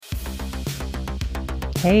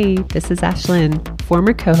Hey, this is Ashlyn,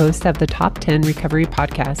 former co-host of the Top 10 Recovery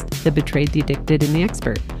podcast, The Betrayed, the Addicted, and the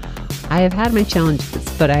Expert. I have had my challenges,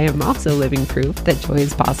 but I am also living proof that joy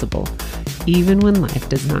is possible, even when life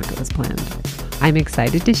does not go as planned. I'm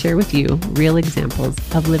excited to share with you real examples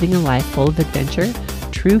of living a life full of adventure,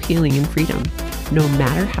 true healing, and freedom, no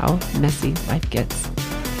matter how messy life gets.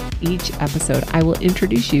 Each episode, I will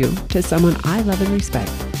introduce you to someone I love and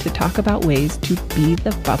respect to talk about ways to be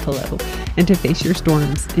the buffalo and to face your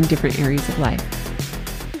storms in different areas of life.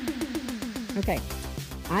 Okay,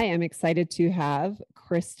 I am excited to have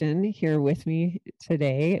Kristen here with me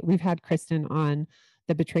today. We've had Kristen on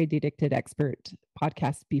the Betrayed, the Addicted Expert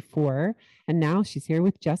podcast before, and now she's here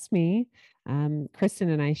with just me. Kristen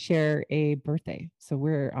and I share a birthday, so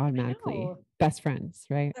we're automatically best friends,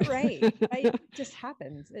 right? Right. It just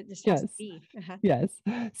happens. It just has to be. Yes.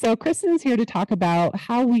 So Kristen's here to talk about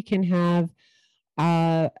how we can have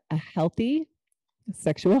a healthy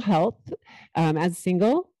sexual health as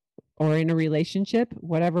single or in a relationship,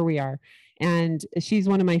 whatever we are. And she's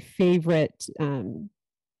one of my favorite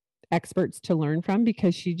experts to learn from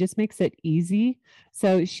because she just makes it easy.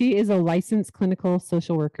 So she is a licensed clinical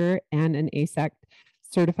social worker and an AASECT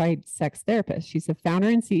certified sex therapist. She's the founder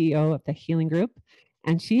and CEO of the Healing Group,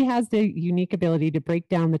 and she has the unique ability to break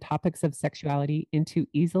down the topics of sexuality into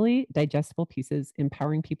easily digestible pieces,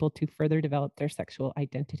 empowering people to further develop their sexual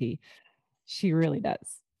identity. She really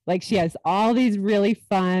does. Like, she has all these really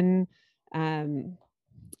fun,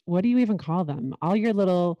 what do you even call them? All your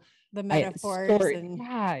little the metaphors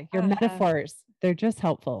your metaphors. They're just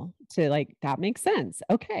helpful to, like, that makes sense.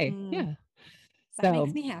 Okay. Yeah. That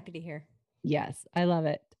makes me happy to hear. Yes, I love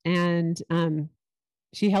it. And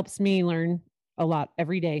she helps me learn a lot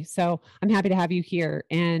every day. So I'm happy to have you here.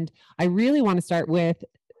 And I really want to start with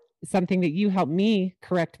something that you helped me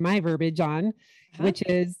correct my verbiage on, which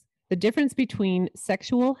is the difference between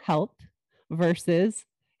sexual health versus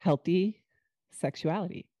healthy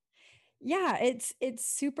sexuality. Yeah, it's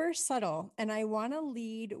super subtle. And I want to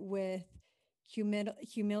lead with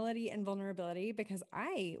humility and vulnerability, because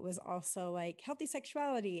I was also like healthy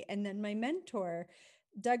sexuality. And then my mentor,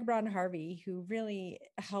 Doug Braun Harvey, who really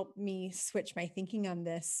helped me switch my thinking on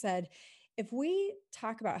this, said, if we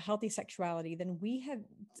talk about healthy sexuality, then we have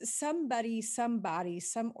some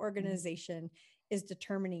organization is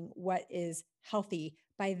determining what is healthy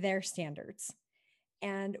by their standards.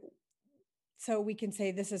 And so we can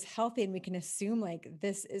say this is healthy, and we can assume like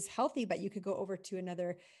this is healthy, but you could go over to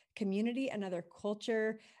another community, another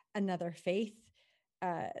culture, another faith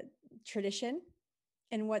tradition,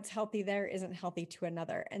 and what's healthy there isn't healthy to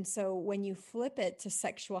another. And so when you flip it to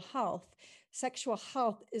sexual health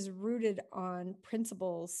is rooted on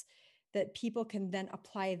principles that people can then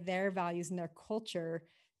apply their values and their culture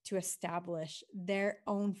to establish their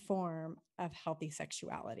own form of healthy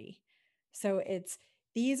sexuality. So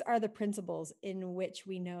these are the principles in which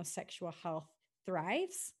we know sexual health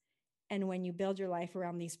thrives. And when you build your life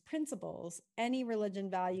around these principles, any religion,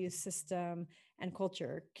 value system, and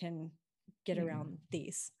culture can get around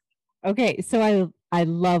these. Okay. So I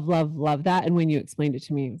love that. And when you explained it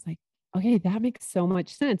to me, it was like, okay, that makes so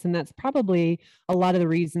much sense. And that's probably a lot of the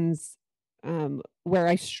reasons where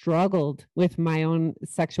I struggled with my own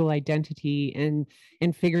sexual identity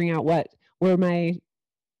and figuring out what were my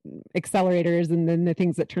accelerators and then the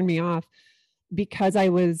things that turned me off, because I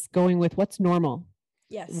was going with what's normal.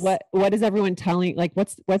 Yes. What is everyone telling? Like,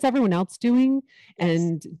 what's everyone else doing? Yes.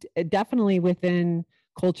 And definitely within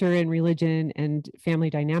culture and religion and family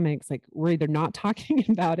dynamics, like, we're either not talking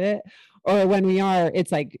about it, or when we are,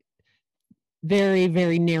 it's like very,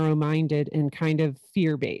 very narrow-minded and kind of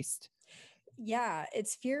fear-based. Yeah,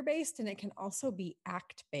 it's fear-based, and it can also be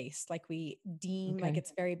act-based. Like, we deem like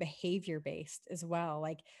it's very behavior-based as well.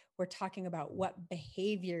 Like, we're talking about what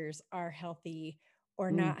behaviors are healthy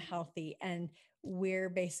or not healthy. And we're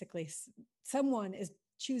basically, someone is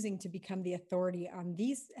choosing to become the authority on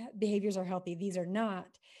these behaviors are healthy, these are not,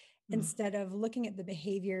 instead of looking at the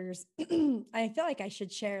behaviors. I feel like I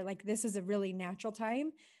should share, like, this is a really natural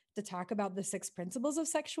time to talk about the 6 principles of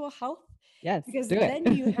sexual health. Yes, because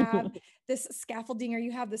then you have this scaffolding, or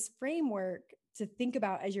you have this framework to think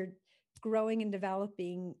about as you're growing and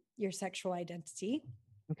developing your sexual identity.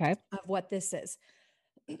 Okay. Of what this is.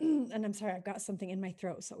 And I'm sorry, I've got something in my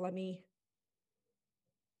throat, so let me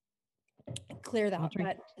clear that.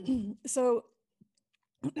 But so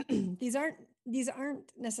these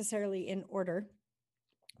aren't necessarily in order,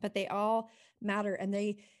 but they all matter, and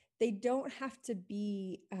they don't have to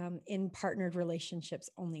be in partnered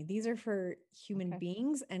relationships only. These are for human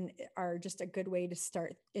beings and are just a good way to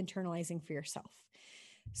start internalizing for yourself.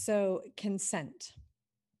 So consent.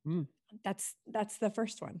 That's the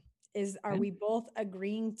first one is, are Okay. we both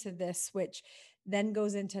agreeing to this, which then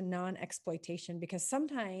goes into non-exploitation, because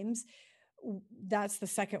sometimes that's the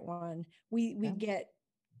second one. We Yeah. get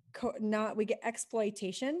not we get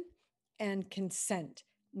exploitation and consent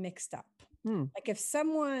mixed up. Hmm. Like if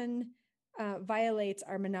someone violates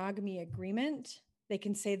our monogamy agreement, they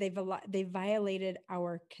can say they violated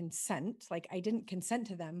our consent. Like I didn't consent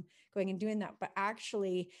to them going and doing that, but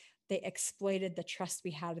actually they exploited the trust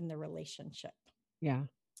we had in the relationship. Yeah.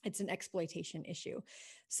 It's an exploitation issue.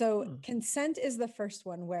 So Hmm. consent is the first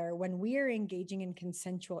one, where when we are engaging in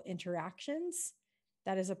consensual interactions,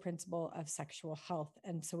 that is a principle of sexual health.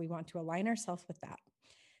 And so we want to align ourselves with that.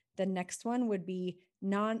 The next one would be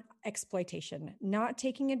non-exploitation, not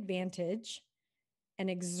taking advantage and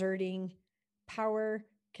exerting power,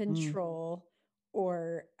 Hmm. control,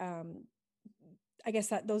 or I guess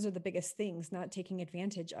that those are the biggest things, not taking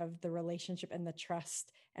advantage of the relationship and the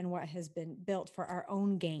trust and what has been built for our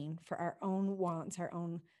own gain, for our own wants, our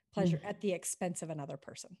own pleasure Hmm. at the expense of another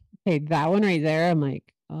person. Okay, that one right there, I'm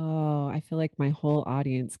like, oh, I feel like my whole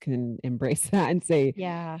audience can embrace that and say,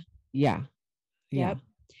 Yeah. yeah, yeah. Yep.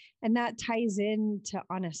 And that ties into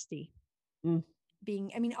honesty. Mm,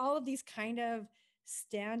 I mean, all of these kind of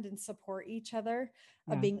stand and support each other,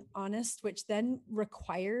 of yeah. being honest, which then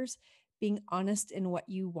requires being honest in what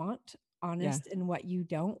you want, Yes. honest in what you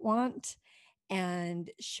don't want,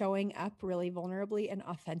 and showing up really vulnerably and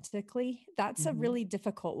authentically. That's a Mhm. really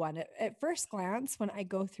difficult one. At first glance, when I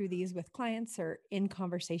go through these with clients or in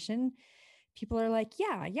conversation, people are like,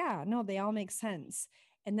 yeah, no, they all make sense.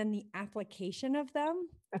 And then the application of them,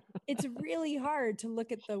 it's really hard to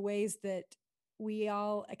look at the ways that we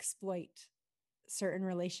all exploit certain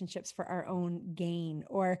relationships for our own gain,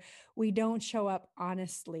 or we don't show up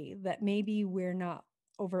honestly, that maybe we're not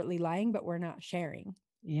overtly lying, but we're not sharing,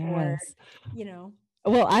 or, Yes. you know,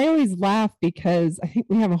 Well, I always laugh because I think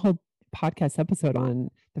we have a whole podcast episode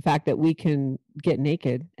on the fact that we can get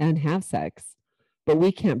naked and have sex, but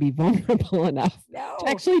we can't be vulnerable enough to no,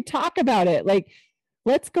 actually talk about it. Like,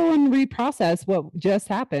 let's go and reprocess what just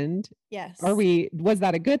happened. yes, Was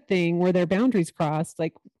that a good thing? Were there boundaries crossed?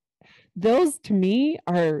 Like, those to me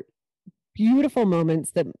are beautiful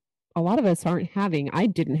moments that a lot of us aren't having. I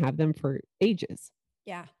didn't have them for ages.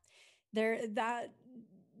 yeah, that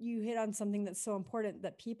you hit on something that's so important,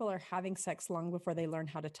 that people are having sex long before they learn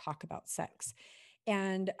how to talk about sex.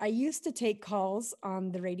 And I used to take calls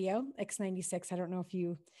on the radio, X96. I don't know if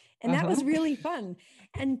you, and that Uh-huh. was really fun.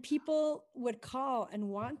 And people would call and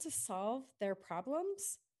want to solve their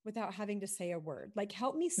problems without having to say a word. Like,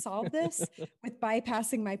 help me solve this with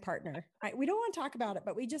bypassing my partner. We don't want to talk about it,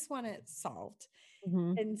 but we just want it solved.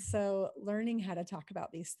 Mhm. And so learning how to talk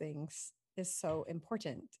about these things is so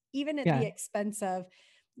important, even at the Yeah. expense of,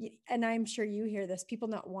 and I'm sure you hear this, people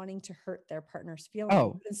not wanting to hurt their partner's feelings.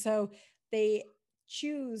 Oh, And so they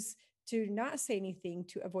choose to not say anything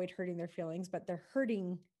to avoid hurting their feelings, but they're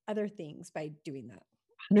hurting other things by doing that.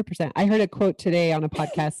 100%. I heard a quote today on a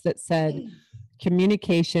podcast that said,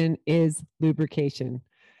 communication is lubrication.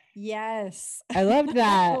 Yes. I loved I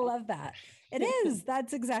that. love that. It is.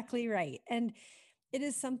 That's exactly right. And it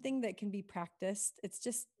is something that can be practiced. It's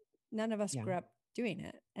just none of us Yeah. grew up doing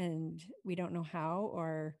it, and we don't know how,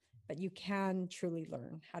 or, but you can truly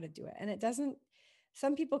learn how to do it. And it doesn't,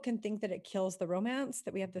 some people can think that it kills the romance,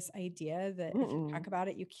 that we have this idea that if you Mm-mm. talk about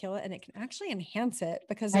it, you kill it, and it can actually enhance it,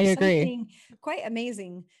 because I there's agree. something quite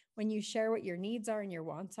amazing when you share what your needs are and your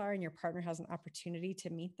wants are, and your partner has an opportunity to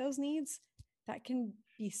meet those needs. That can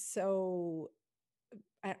be so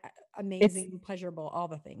It's amazing, pleasurable, all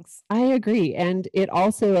the things. I agree. And it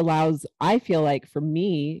also allows, I feel like for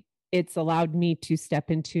me, it's allowed me to step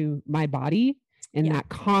into my body in Yeah. that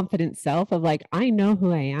confident self of like, I know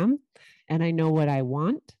who I am and I know what I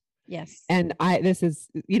want. Yes. And this is,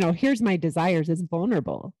 here's my desires is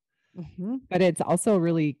vulnerable, Mm-hmm. but it's also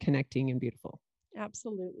really connecting and beautiful.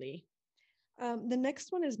 Absolutely. The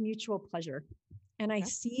next one is mutual pleasure. And I Yeah.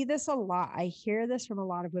 see this a lot. I hear this from a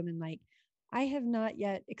lot of women, like, I have not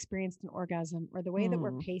yet experienced an orgasm, or the way that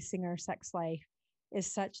we're Hmm. pacing our sex life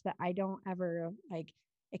is such that I don't ever like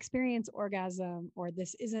experience orgasm, or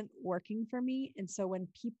this isn't working for me. And so when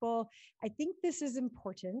people, I think this is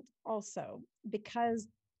important also, because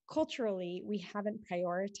culturally we haven't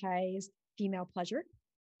prioritized female pleasure.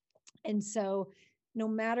 And so no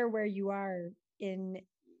matter where you are in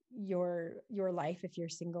your life, if you're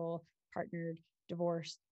single, partnered,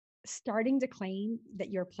 divorced, starting to claim that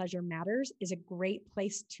your pleasure matters is a great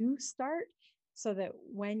place to start, so that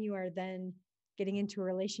when you are then getting into a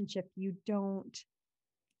relationship, you don't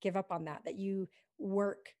give up on that, that you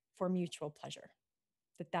work for mutual pleasure.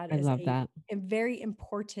 that I is love that. a very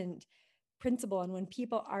important principle. And when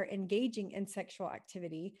people are engaging in sexual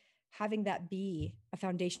activity, having that be a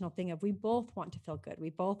foundational thing of we both want to feel good. We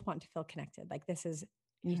both want to feel connected. Like this is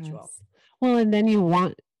mutual. Yes. Well, and then you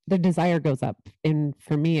want the desire goes up. And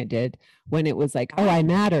for me, it did when it was like, oh, Yeah. I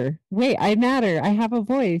matter. Wait, I matter. I have a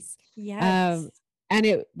voice. Yes. And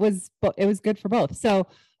it was good for both. So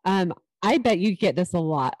I bet you get this a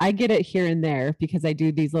lot. I get it here and there because I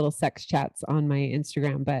do these little sex chats on my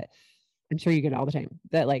Instagram, but I'm sure you get it all the time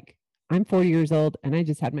that like I'm 40 years old and I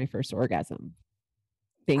just had my first orgasm.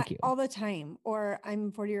 Thank you. All the time. Or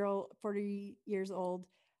I'm 40 years old.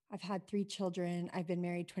 I've had 3 children. I've been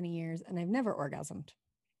married 20 years and I've never orgasmed.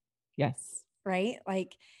 Yes. Right?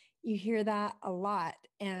 Like you hear that a lot,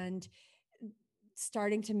 and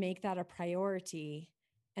starting to make that a priority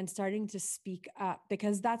and starting to speak up,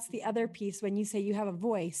 because that's the other piece. When you say you have a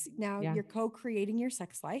voice, now Yeah. you're co-creating your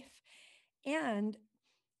sex life. And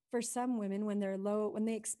for some women, when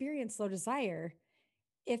they experience low desire,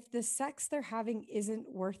 if the sex they're having isn't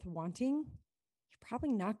worth wanting, you're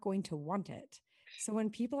probably not going to want it. So when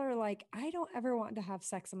people are like, I don't ever want to have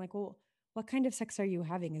sex, I'm like, well, what kind of sex are you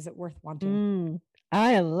having? Is it worth wanting?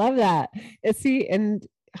 I love that. See, and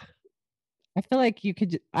I feel like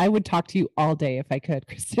I would talk to you all day if I could,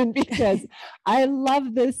 Kristen, because I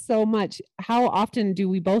love this so much. How often do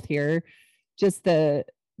we both hear just the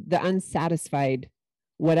unsatisfied,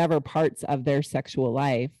 whatever parts of their sexual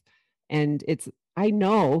life? And I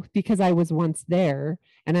know because I was once there,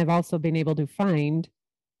 and I've also been able to find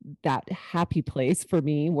that happy place for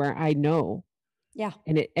me where I know. Yeah.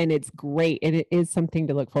 And it's great. And it is something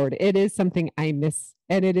to look forward to. It is something I miss,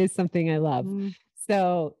 and it is something I love.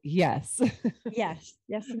 So yes. Yes.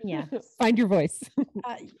 Yes. And yes. Find your voice.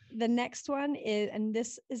 The next one is, and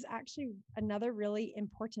this is actually another really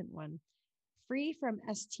important one, free from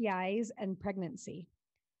STIs and pregnancy.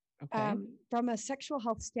 Okay. From a sexual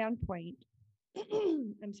health standpoint,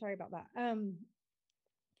 I'm sorry about that.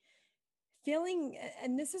 Feeling,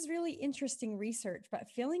 and this is really interesting research, but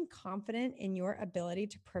feeling confident in your ability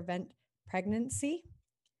to prevent pregnancy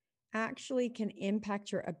actually can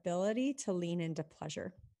impact your ability to lean into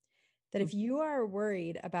pleasure. That if you are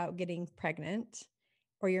worried about getting pregnant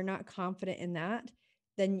or you're not confident in that,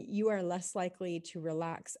 then you are less likely to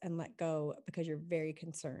relax and let go because you're very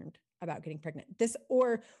concerned about getting pregnant. This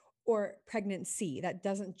or pregnancy.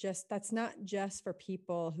 That's not just for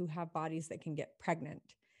people who have bodies that can get pregnant.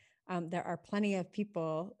 There are plenty of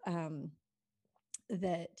people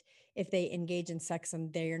that if they engage in sex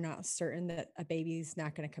and they're not certain that a baby's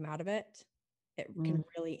not going to come out of it, it can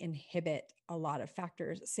really inhibit a lot of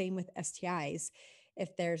factors. Same with STIs,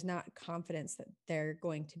 if there's not confidence that they're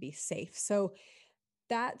going to be safe. So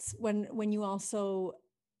that's when you also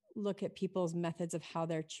look at people's methods of how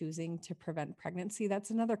they're choosing to prevent pregnancy, that's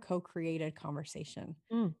another co-created conversation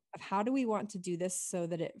of how do we want to do this so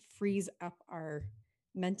that it frees up our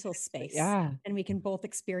mental space, and we can both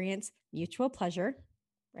experience mutual pleasure,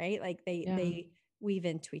 right? Like they weave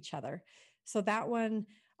into each other. So that one,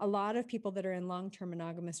 a lot of people that are in long-term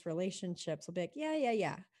monogamous relationships will be like,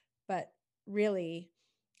 yeah. But really,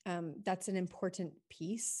 that's an important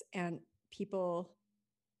piece. And people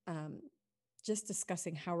just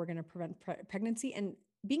discussing how we're going to prevent pregnancy and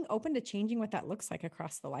being open to changing what that looks like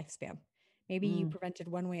across the lifespan. Maybe you prevented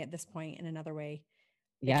one way at this point and another way.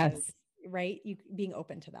 Yes. Right? You being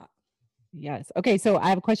open to that. Yes. Okay. So I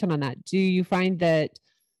have a question on that. Do you find that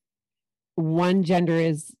one gender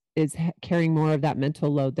is carrying more of that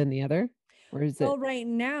mental load than the other? Or is it right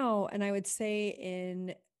now? And I would say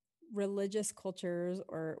in religious cultures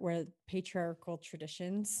or where patriarchal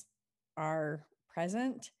traditions are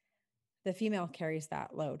present, the female carries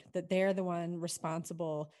that load, that they're the one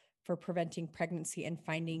responsible for preventing pregnancy and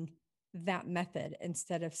finding that method,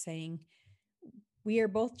 instead of saying, we are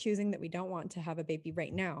both choosing that we don't want to have a baby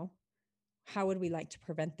right now. How would we like to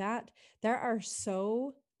prevent that? There are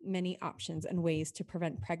so many options and ways to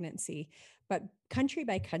prevent pregnancy, but country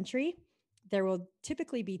by country, there will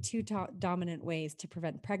typically be 2 dominant ways to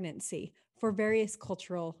prevent pregnancy for various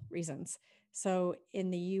cultural reasons. So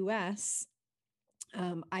in the US,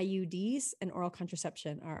 IUDs and oral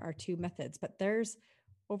contraception are 2 methods, but there's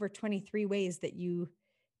over 23 ways that you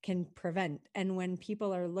can prevent. And when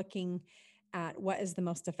people are looking at what is the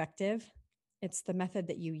most effective, it's the method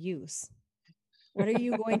that you use. What are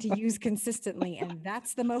you going to use consistently? And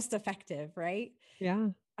that's the most effective, right? Yeah.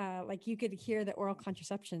 Like you could hear that oral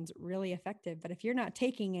contraception's really effective, but if you're not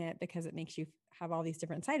taking it because it makes you have all these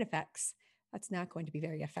different side effects, that's not going to be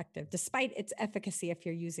very effective, despite its efficacy if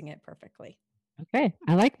you're using it perfectly. Okay.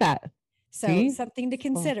 I like that. So something to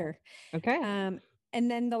consider. Okay. And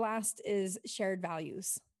then the last is shared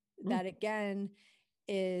values. Mm. That again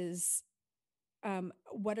is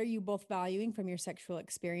what are you both valuing from your sexual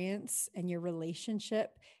experience and your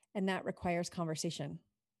relationship? And that requires conversation.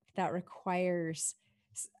 That requires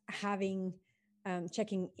having,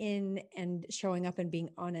 checking in and showing up and being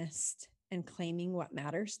honest and claiming what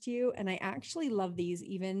matters to you. And I actually love these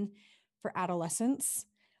even for adolescents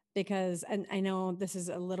because, and I know this is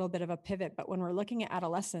a little bit of a pivot, but when we're looking at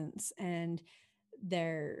adolescents and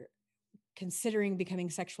they're considering becoming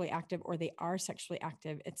sexually active or they are sexually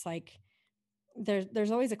active, it's like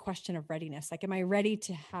there's always a question of readiness. Like, am I ready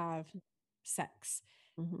to have sex?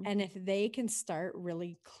 Mhm. And if they can start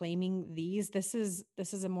really claiming these, this is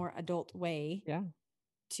a more adult way Yeah.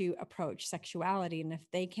 to approach sexuality. And if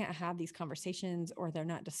they can't have these conversations or they're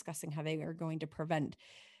not discussing how they are going to prevent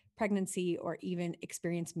pregnancy or even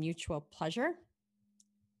experience mutual pleasure,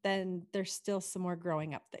 then there's still some more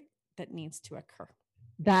growing up that needs to occur.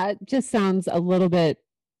 That just sounds a little bit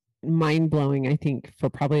mind blowing, I think, for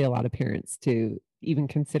probably a lot of parents to even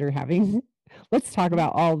consider having. Let's talk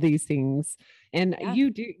about all these things. And Yeah.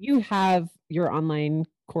 you have your online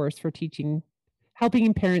course for teaching,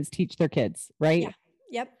 helping parents teach their kids, right? Yeah.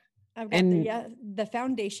 Yep. I've got And the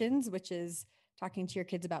foundations, which is talking to your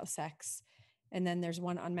kids about sex. And then there's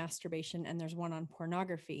one on masturbation and there's one on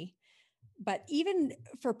pornography. But even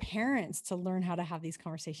for parents to learn how to have these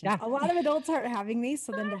conversations, yeah. a lot of adults aren't having these.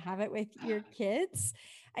 So then to have it with your kids,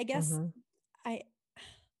 I guess Uh-huh.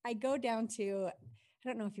 I go down to, I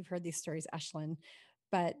don't know if you've heard these stories, Ashlyn,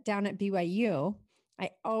 but down at BYU,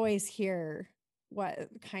 I always hear what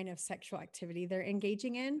kind of sexual activity they're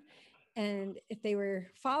engaging in. And if they were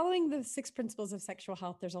following the 6 principles of sexual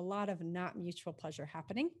health, there's a lot of not mutual pleasure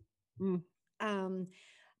happening. Mm.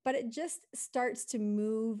 But it just starts to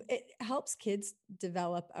move. It helps kids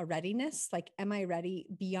develop a readiness. Like, am I ready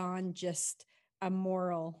beyond just a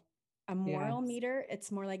moral Yes. meter?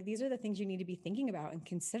 It's more like these are the things you need to be thinking about and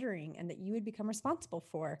considering and that you would become responsible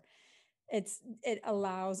for. It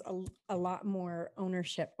allows a lot more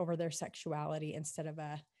ownership over their sexuality instead of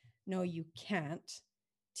a no, you can't,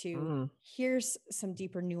 to here's some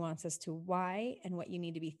deeper nuances to why and what you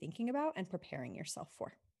need to be thinking about and preparing yourself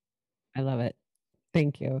for. I love it.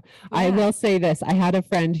 Thank you. I Yeah. will say this. I had a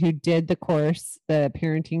friend who did the course, the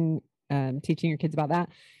parenting, teaching your kids about that.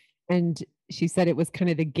 And she said it was kind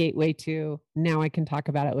of the gateway to now I can talk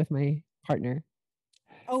about it with my partner.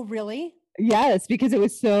 Oh, really? Yes, because it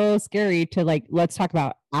was so scary to like, let's talk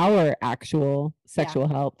about our actual sexual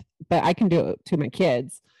health, but I can do it to my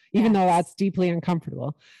kids, even though that's deeply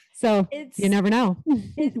uncomfortable. So you never know.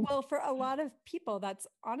 Well, for a lot of people, that's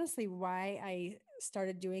honestly why I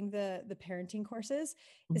started doing the parenting courses.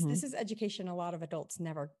 Is this is education a lot of adults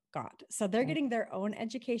never got. So they're getting their own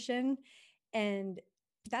education, and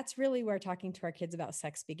that's really where talking to our kids about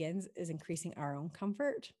sex begins, is increasing our own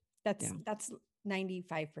comfort. That's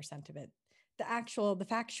 95% of it. The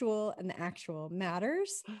factual and the actual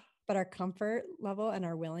matters, but our comfort level and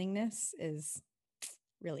our willingness is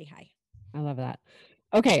really high. I love that.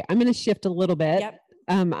 Okay, I'm going to shift a little bit.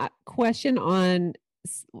 Yep. Question on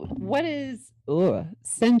what is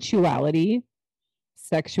sensuality,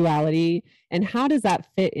 sexuality, and how does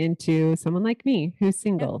that fit into someone like me who's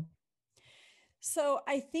single? So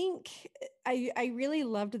I think I really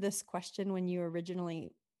loved this question when you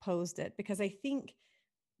originally posed it, because I think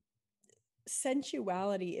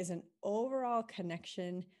sensuality is an overall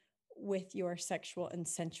connection with your sexual and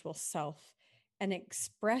sensual self, and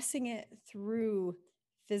expressing it through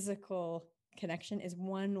physical connection is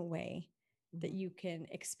one way that you can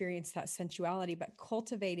experience that sensuality. But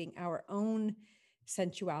cultivating our own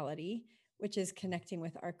sensuality, which is connecting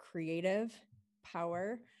with our creative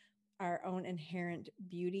power, our own inherent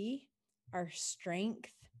beauty, our strength,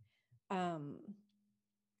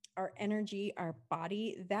 our energy, our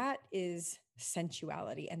body, that is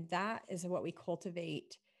sensuality. And that is what we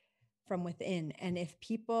cultivate from within. And if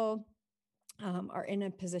people are in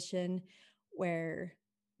a position where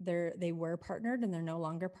they were partnered and they're no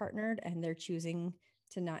longer partnered and they're choosing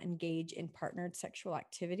to not engage in partnered sexual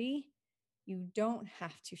activity, you don't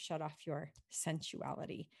have to shut off your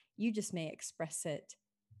sensuality. You just may express it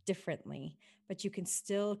differently, but you can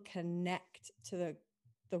still connect to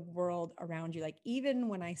the world around you. Like, even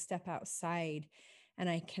when I step outside and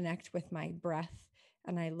I connect with my breath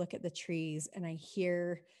and I look at the trees and I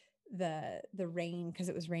hear the rain, because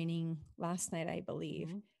it was raining last night, I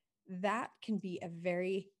believe, that can be a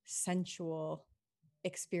very sensual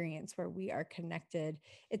experience where we are connected.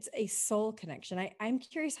 It's a soul connection. I'm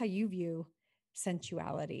curious how you view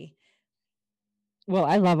sensuality. Well,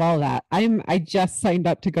 I love all that. I just signed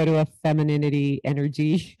up to go to a femininity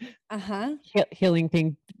energy Uh-huh. healing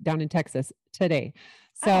thing down in Texas today.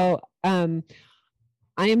 Oh. So,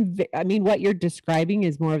 I mean, what you're describing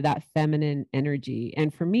is more of that feminine energy.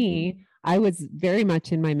 And for me, Mhm. I was very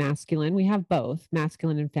much in my masculine. We have both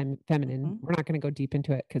masculine and feminine. Mhm. We're not going to go deep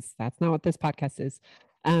into it because that's not what this podcast is.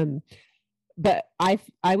 Um, but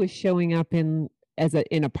I was showing up in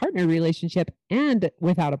a partner relationship and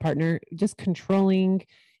without a partner, just controlling.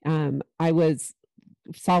 I was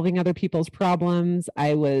solving other people's problems.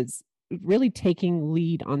 I was really taking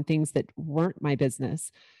lead on things that weren't my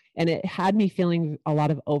business. And it had me feeling a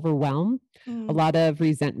lot of overwhelm, a Mm. lot of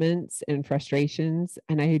resentments and frustrations.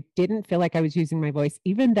 And I didn't feel like I was using my voice,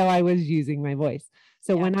 even though I was using my voice.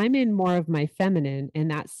 So Yeah. when I'm in more of my feminine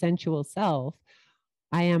and that sensual self,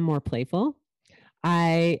 I am more playful.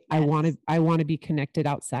 Yes. I want to be connected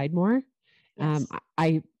outside more. Yes.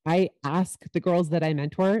 I ask the girls that I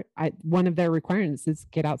mentor, one of their requirements is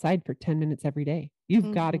get outside for 10 minutes every day. You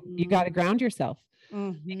got to Mhm. ground yourself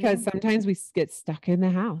because Mhm. sometimes we get stuck in the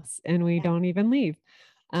house and we Yeah. don't even leave.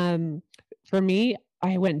 Um, for me,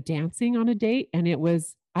 I went dancing on a date and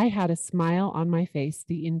I had a smile on my face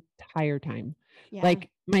the entire time. Yeah. Like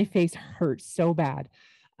my face hurt so bad.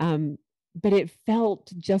 Um, but it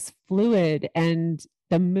felt just fluid and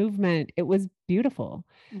the movement, it was beautiful.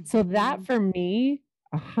 So that Mhm. for me,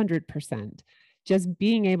 100%, just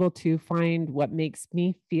being able to find what makes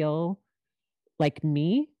me feel like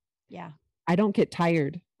me. Yeah. I don't get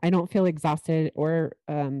tired. I don't feel exhausted or,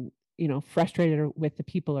 frustrated with the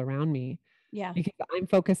people around me Yeah. because I'm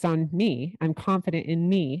focused on me. I'm confident in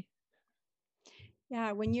me.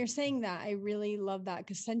 Yeah, when you're saying that, I really love that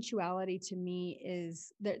because sensuality to me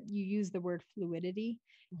is that you use the word fluidity.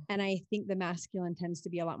 And I think the masculine tends to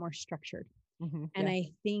be a lot more structured. And Yeah.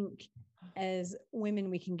 I think as women,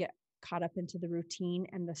 we can get caught up into the routine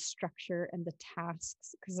and the structure and the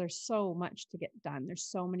tasks because there's so much to get done. There's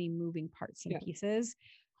so many moving parts and Yeah. pieces.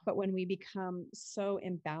 But when we become so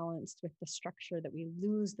imbalanced with the structure that we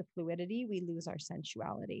lose the fluidity, we lose our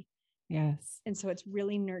sensuality. Yes. And so it's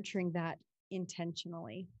really nurturing that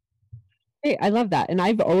intentionally. Hey, I love that. And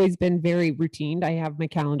I've always been very routine. I have my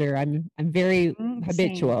calendar. I'm very Same.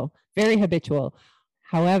 habitual, very habitual.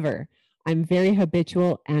 However, I'm very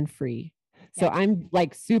habitual and free. So Yep. I'm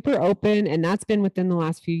like super open and that's been within the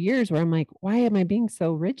last few years where I'm like, why am I being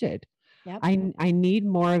so rigid? Yep. I need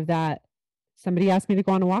more of that. Somebody asked me to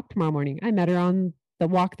go on a walk tomorrow morning. I met her on the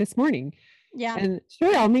walk this morning. Yeah. And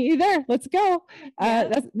sure, I'll meet you there. Let's go.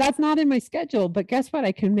 Yep. That's not in my schedule, but guess what?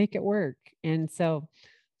 I can make it work. And so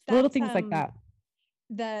little That's things like that.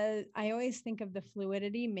 the I always think of the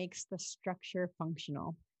fluidity makes the structure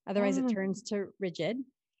functional. Otherwise it Ah, turns to rigid.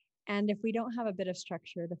 And if we don't have a bit of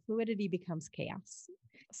structure, the fluidity becomes chaos.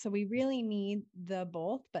 So we really need the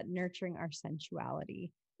both, but nurturing our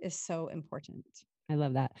sensuality is so important. I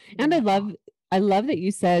love that. And Yeah. I love that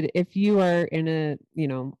you said if you are in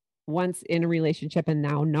once in a relationship and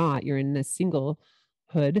now not, you're in a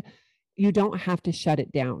singlehood, you don't have to shut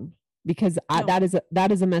it down because No.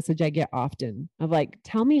 that is a message I get often of like,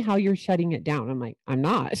 tell me how you're shutting it down. I'm like, I'm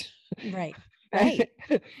not. Right. Right.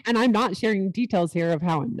 And I'm not sharing details here of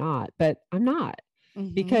how I'm not, but I'm not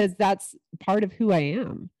Hmm. because that's part of who I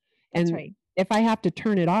am. That's And right. if I have to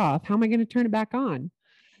turn it off, how am I going to turn it back on?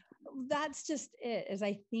 That's just it. Is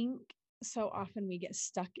I think so often we get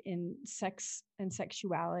stuck in sex and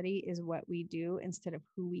sexuality is what we do instead of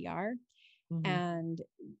who we are. Mhm. And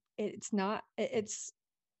it's not,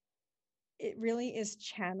 it really is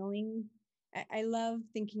channeling. I love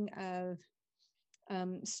thinking of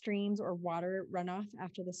streams or water runoff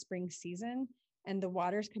after the spring season and the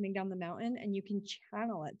water's coming down the mountain and you can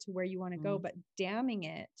channel it to where you want to go, Mm. but damming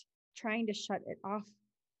it, trying to shut it off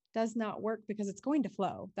does not work because it's going to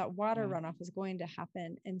flow. That water Yeah. runoff is going to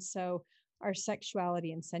happen. And so our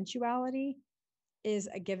sexuality and sensuality is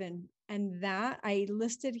a given. And that I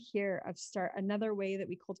listed here of start another way that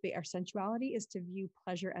we cultivate our sensuality is to view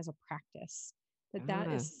pleasure as a practice. That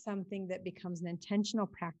Ah, is something that becomes an intentional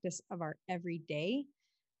practice of our everyday,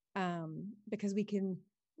 because we can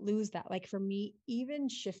lose that. Like for me, even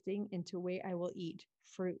shifting into a way I will eat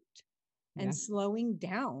fruit and yeah. slowing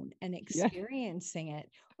down and Yeah. experiencing it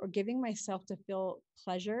or giving myself to feel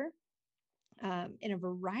pleasure, in a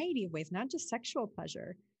variety of ways, not just sexual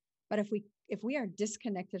pleasure. But if we are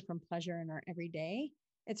disconnected from pleasure in our everyday,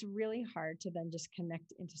 it's really hard to then just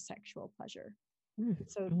connect into sexual pleasure. Mm,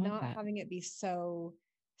 So I love not that. having it be so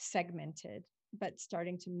segmented, but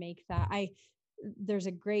starting to make that. I There's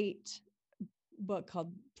a great book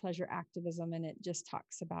called Pleasure Activism, and it just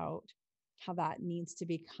talks about how that needs to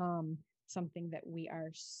become something that we are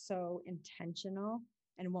so intentional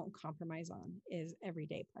and won't compromise on, is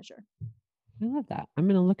everyday pleasure. I love that. I'm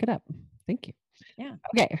going to look it up. Thank you. Yeah.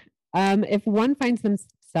 Okay. If one finds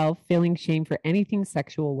themselves feeling shame for anything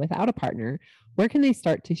sexual without a partner, where can they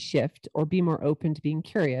start to shift or be more open to being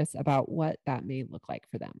curious about what that may look like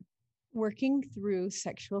for them? Working through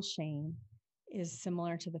sexual shame is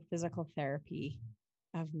similar to the physical therapy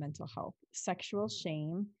of mental health. Sexual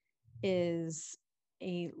shame is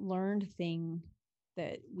a learned thing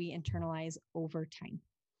that we internalize over time.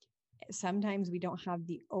 Sometimes we don't have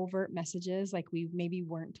the overt messages, like we maybe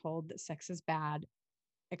weren't told that sex is bad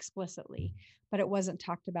explicitly, but it wasn't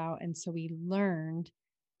talked about. And so we learned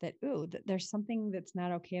that, there's something that's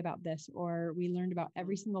not okay about this, or we learned about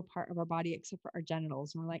every single part of our body except for our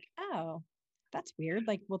genitals. And we're like, oh, that's weird.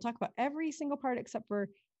 Like, we'll talk about every single part except for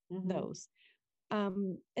those.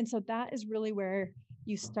 And so that is really where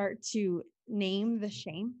you start to name the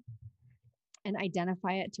shame and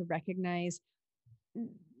identify it, to recognize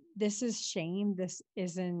this is shame. This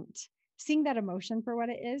isn't, seeing that emotion for what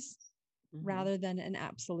it is rather than an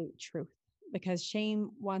absolute truth, because shame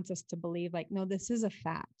wants us to believe like, no, this is a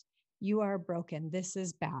fact. You are broken. This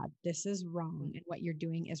is bad. This is wrong. And what you're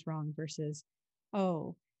doing is wrong, versus,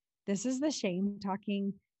 oh, this is the shame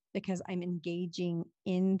talking because I'm engaging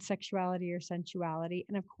in sexuality or sensuality.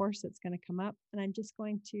 And of course it's going to come up, and I'm just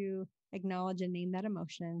going to acknowledge and name that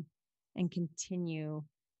emotion and continue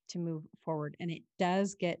to move forward. And it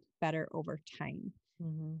does get better over time.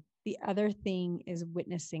 The other thing is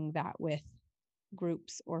witnessing that with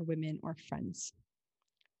groups or women or friends,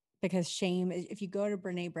 because shame, if you go to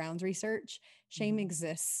Brene Brown's research, shame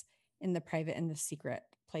exists in the private and the secret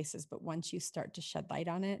places. But once you start to shed light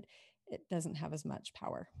on it, it doesn't have as much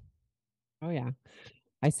power. Oh yeah.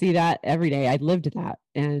 I see that every day. I lived that.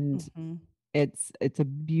 And it's a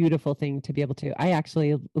beautiful thing to be able to. I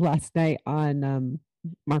actually last night on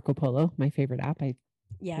Marco Polo, my favorite app,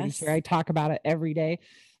 pretty sure I talk about it every day.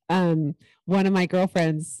 One of my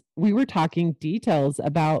girlfriends, we were talking details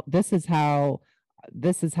about this is how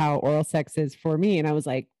oral sex is for me. And I was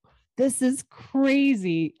like, this is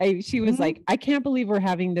crazy. She was like, I can't believe we're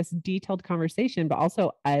having this detailed conversation, but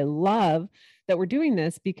also I love that we're doing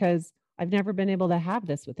this because I've never been able to have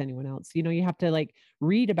this with anyone else. You know, you have to like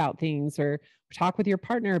read about things or talk with your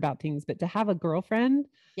partner about things, but to have a girlfriend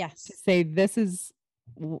to say,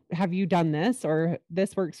 have you done this, or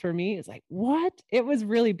this works for me? It's like, what? It was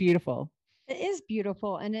really beautiful. It is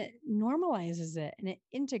beautiful, and it normalizes it and it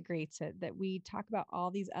integrates it, that we talk about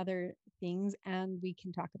all these other things and we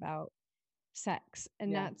can talk about sex.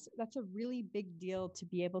 And that's a really big deal, to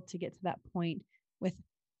be able to get to that point with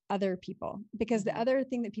other people, because the other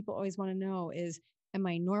thing that people always want to know is, am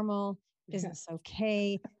I normal? Is this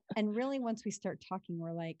okay? And really, once we start talking,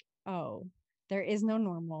 we're like, oh, there is no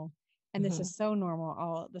normal. And this is so normal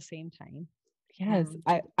all at the same time. Yes.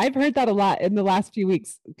 I've heard that a lot in the last few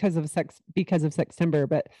weeks because of Sextember,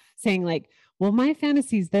 but saying like, well, my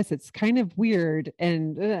fantasy is this, it's kind of weird.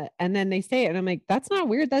 And then they say it and I'm like, that's not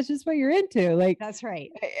weird. That's just what you're into. Like, that's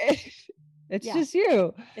right. It's just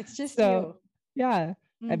you. It's just you. Yeah.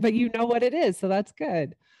 But you know what it is. So that's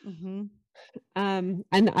good. And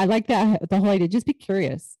I like that, the whole idea, just be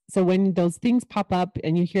curious. So when those things pop up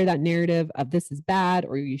and you hear that narrative of this is bad,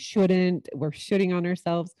 or you shouldn't, we're shitting on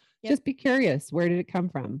ourselves, just be curious. Where did it come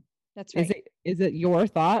from? That's right. Is it your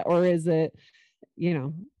thought, or is it,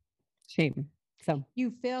 shame? So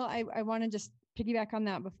you feel, I want to just piggyback on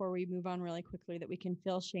that before we move on really quickly, that we can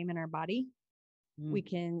feel shame in our body. We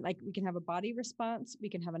can have a body response. We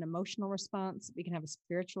can have an emotional response. We can have a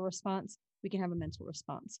spiritual response. We can have a mental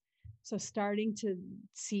response. So starting to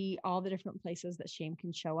see all the different places that shame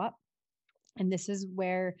can show up. And this is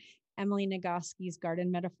where Emily Nagoski's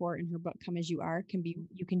garden metaphor in her book, Come As You Are,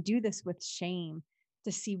 you can do this with shame,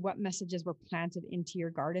 to see what messages were planted into your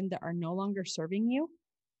garden that are no longer serving you.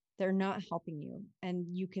 They're not helping you. And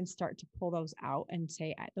you can start to pull those out and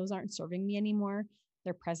say, those aren't serving me anymore.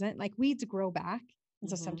 They're present. Like weeds grow back. And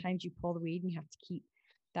so sometimes you pull the weed and you have to keep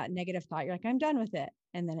that negative thought. You're like, I'm done with it.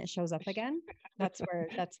 And then it shows up again. That's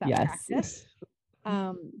that practice.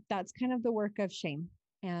 That's kind of the work of shame.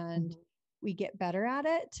 And we get better at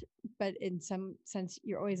it, but in some sense,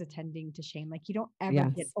 you're always attending to shame. Like you don't ever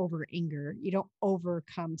get over anger. You don't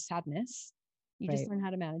overcome sadness. You just learn how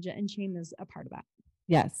to manage it. And shame is a part of that.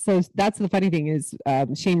 Yes. So that's the funny thing is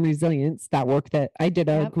shame resilience, that work that I did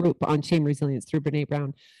a group on shame resilience through Brene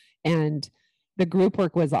Brown, and the group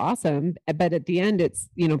work was awesome. But at the end, it's,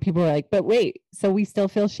 people are like, but wait, so we still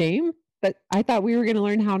feel shame? But I thought we were going to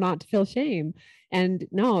learn how not to feel shame. And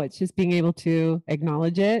no, it's just being able to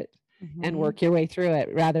acknowledge it and work your way through it,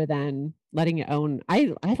 rather than letting it own.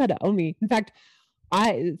 I let it own me. In fact,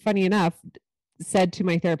 funny enough, said to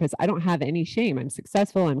my therapist, I don't have any shame. I'm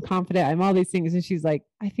successful. I'm confident. I'm all these things. And she's like,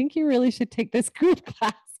 I think you really should take this group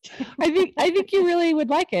class. I think you really would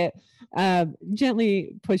like it.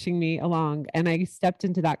 Gently pushing me along. And I stepped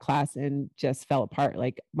into that class and just fell apart.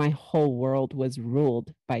 Like my whole world was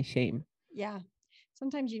ruled by shame. Yeah.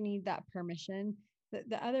 Sometimes you need that permission.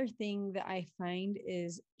 The other thing that I find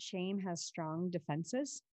is shame has strong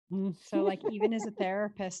defenses. So like even as a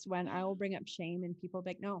therapist, when I will bring up shame and people be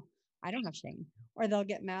like, no, I don't have shame, or they'll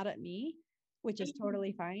get mad at me, which is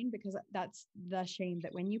totally fine because that's the shame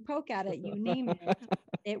that when you poke at it, you name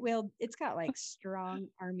it, it's got like strong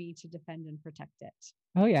army to defend and protect it.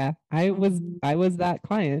 Oh yeah. I was that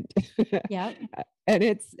client. Yeah. And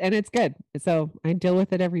it's good. So I deal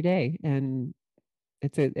with it every day, and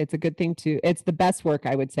it's a good thing it's the best work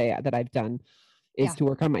I would say that I've done is to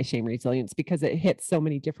work on my shame resilience, because it hits so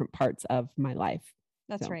many different parts of my life.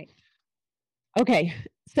 That's right. Okay.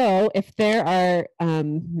 So if there are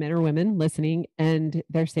men or women listening and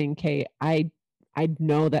they're saying, okay, I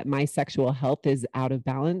know that my sexual health is out of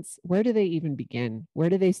balance, where do they even begin? Where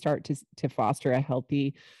do they start to foster a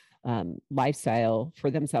healthy lifestyle for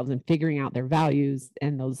themselves and figuring out their values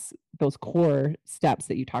and those core steps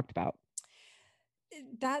that you talked about?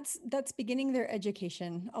 That's beginning their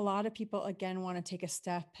education. A lot of people, again, want to take a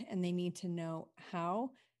step and they need to know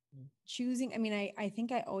how. Choosing, I mean, I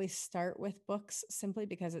think I always start with books simply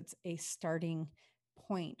because it's a starting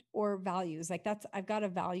point, or values. Like I've got a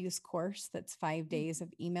values course that's 5 days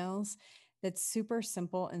of emails that's super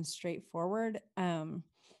simple and straightforward.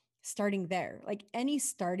 Starting there, like any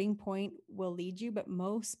starting point will lead you, but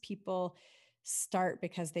most people start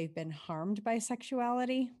because they've been harmed by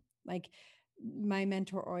sexuality. Like my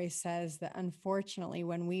mentor always says that unfortunately,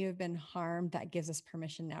 when we have been harmed, that gives us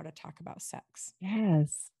permission now to talk about sex.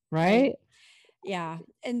 Yes. Right? Yeah.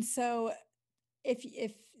 And so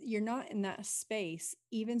if you're not in that space,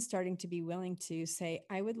 even starting to be willing to say,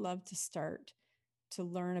 I would love to start to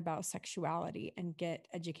learn about sexuality and get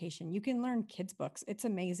education. You can learn kids' books. It's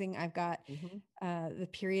amazing. I've got the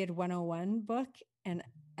Period 101 book, and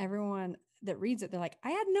everyone that reads it, they're like, I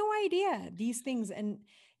had no idea these things. And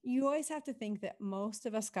you always have to think that most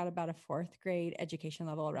of us got about a 4th grade education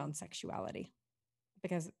level around sexuality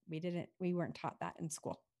because we weren't taught that in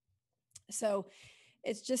school. So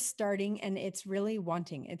it's just starting, and it's really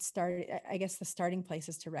wanting. I guess the starting place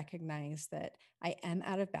is to recognize that I am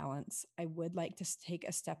out of balance. I would like to take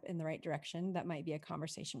a step in the right direction. That might be a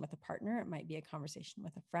conversation with a partner. It might be a conversation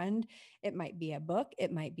with a friend. It might be a book.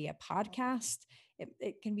 It might be a podcast.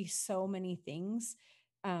 It can be so many things,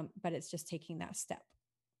 but it's just taking that step.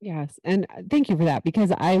 Yes. And thank you for that,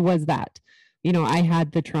 because I was that, I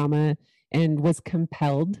had the trauma and was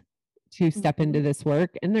compelled to step into this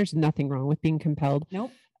work, and there's nothing wrong with being compelled.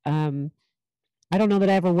 Nope. I don't know that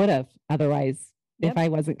I ever would have otherwise if I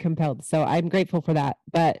wasn't compelled. So I'm grateful for that.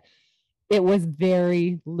 But it was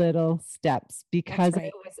very little steps because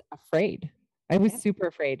I was afraid. I was super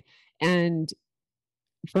afraid. And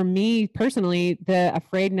for me personally, the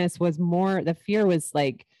afraidness was more, the fear was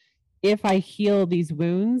like, if I heal these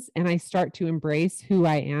wounds and I start to embrace who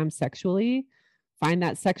I am sexually, find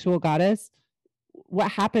that sexual goddess,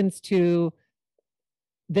 what happens to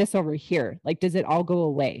this over here? Like, does it all go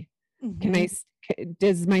away?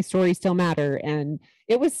 Does my story still matter? And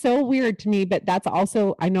it was so weird to me, but that's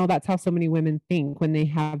also, I know that's how so many women think when they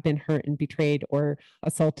have been hurt and betrayed or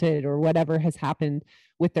assaulted or whatever has happened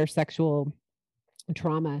with their sexual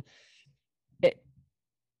trauma.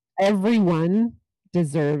 Everyone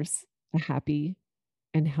deserves a happy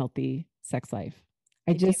and healthy sex life.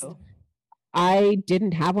 I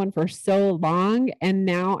didn't have one for so long. And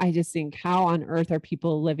now I just think, how on earth are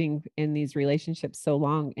people living in these relationships so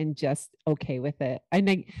long and just okay with it? I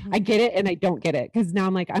get it and I don't get it, because now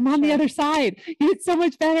I'm like, I'm on the other side. It's so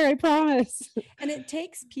much better, I promise. And it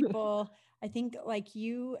takes people, I think, like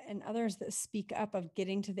you and others that speak up of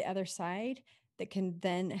getting to the other side that can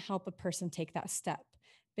then help a person take that step,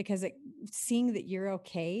 because seeing that you're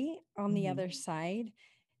okay on the other side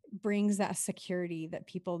brings that security that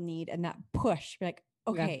people need, and that push, like,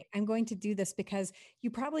 okay, I'm going to do this, because you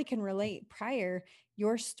probably can relate. Prior,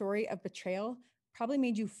 your story of betrayal probably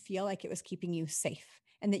made you feel like it was keeping you safe,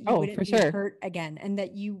 and that you wouldn't be hurt again, and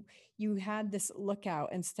that you had this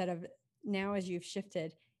lookout, instead of now, as you've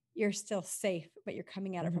shifted, you're still safe, but you're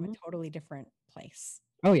coming at it from a totally different place.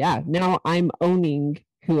 Oh yeah. Now I'm owning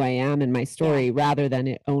who I am and my story rather than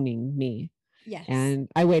it owning me. Yes. And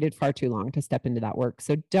I waited far too long to step into that work.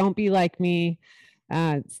 So don't be like me.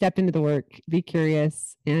 Step into the work, be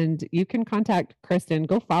curious, and you can contact Kristen.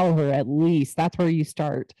 Go follow her at least. That's where you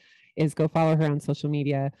start. is go follow her on social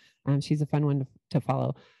media. She's a fun one to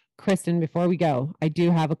follow. Kristen, before we go, I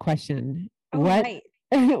do have a question. Oh, What right.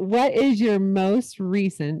 what is your most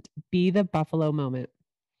recent Be the Buffalo moment?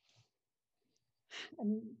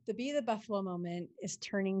 The Be the Buffalo moment is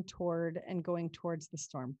turning toward and going towards the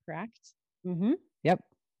storm, correct? Yep.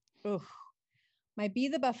 Oh, my Be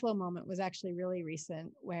the Buffalo moment was actually really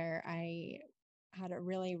recent, where I had a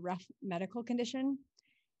really rough medical condition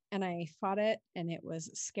and I fought it, and it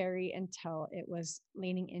was scary until it was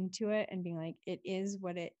leaning into it and being like, it is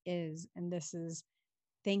what it is. And this is,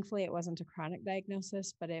 thankfully, it wasn't a chronic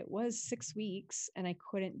diagnosis, but it was 6 weeks and I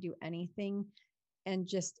couldn't do anything. And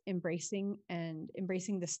just embracing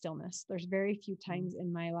the stillness. There's very few times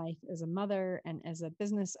in my life as a mother and as a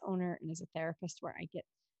business owner and as a therapist where I get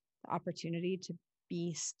the opportunity to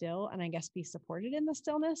be still and I guess be supported in the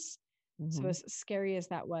stillness. So as scary as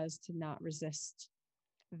that was, to not resist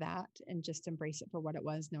that and just embrace it for what it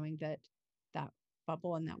was, knowing that that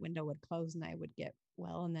bubble and that window would close and I would get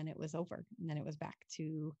well, and then it was over, and then it was back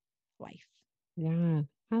to life. Yeah,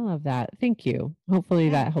 I love that. Thank you. Hopefully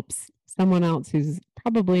that helps someone else who's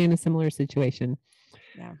probably in a similar situation.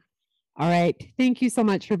 Yeah. All right. Thank you so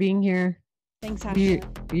much for being here. Thanks, Ashley.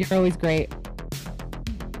 You're always great.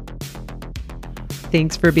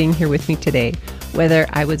 Thanks for being here with me today, whether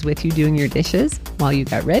I was with you doing your dishes while you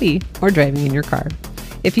got ready or driving in your car.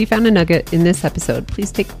 If you found a nugget in this episode,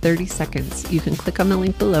 please take 30 seconds. You can click on the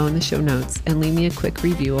link below in the show notes and leave me a quick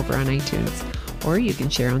review over on iTunes, or you can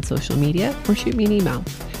share on social media or shoot me an email.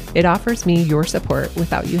 It offers me your support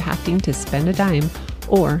without you having to spend a dime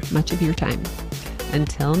or much of your time.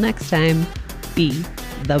 Until next time, be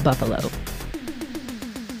the Buffalo.